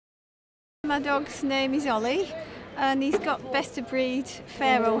My dog's name is Ollie, and he's got best of breed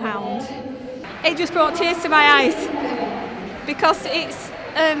Pharaoh hound. It just brought tears to my eyes because it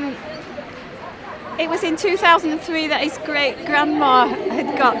was in 2003 that his great grandma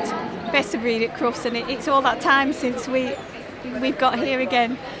had got best of breed at Crufts, and it's all that time since we've got here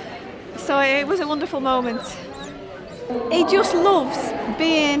again. So it was a wonderful moment. He just loves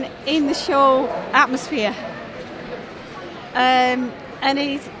being in the show atmosphere, and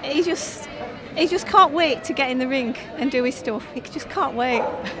he just can't wait to get in the ring and do his stuff. He just can't wait.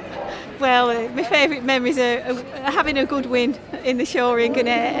 Well, my favourite memories are having a good win in the show ring and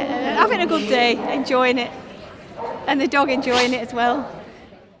having a good day, enjoying it, and the dog enjoying it as well.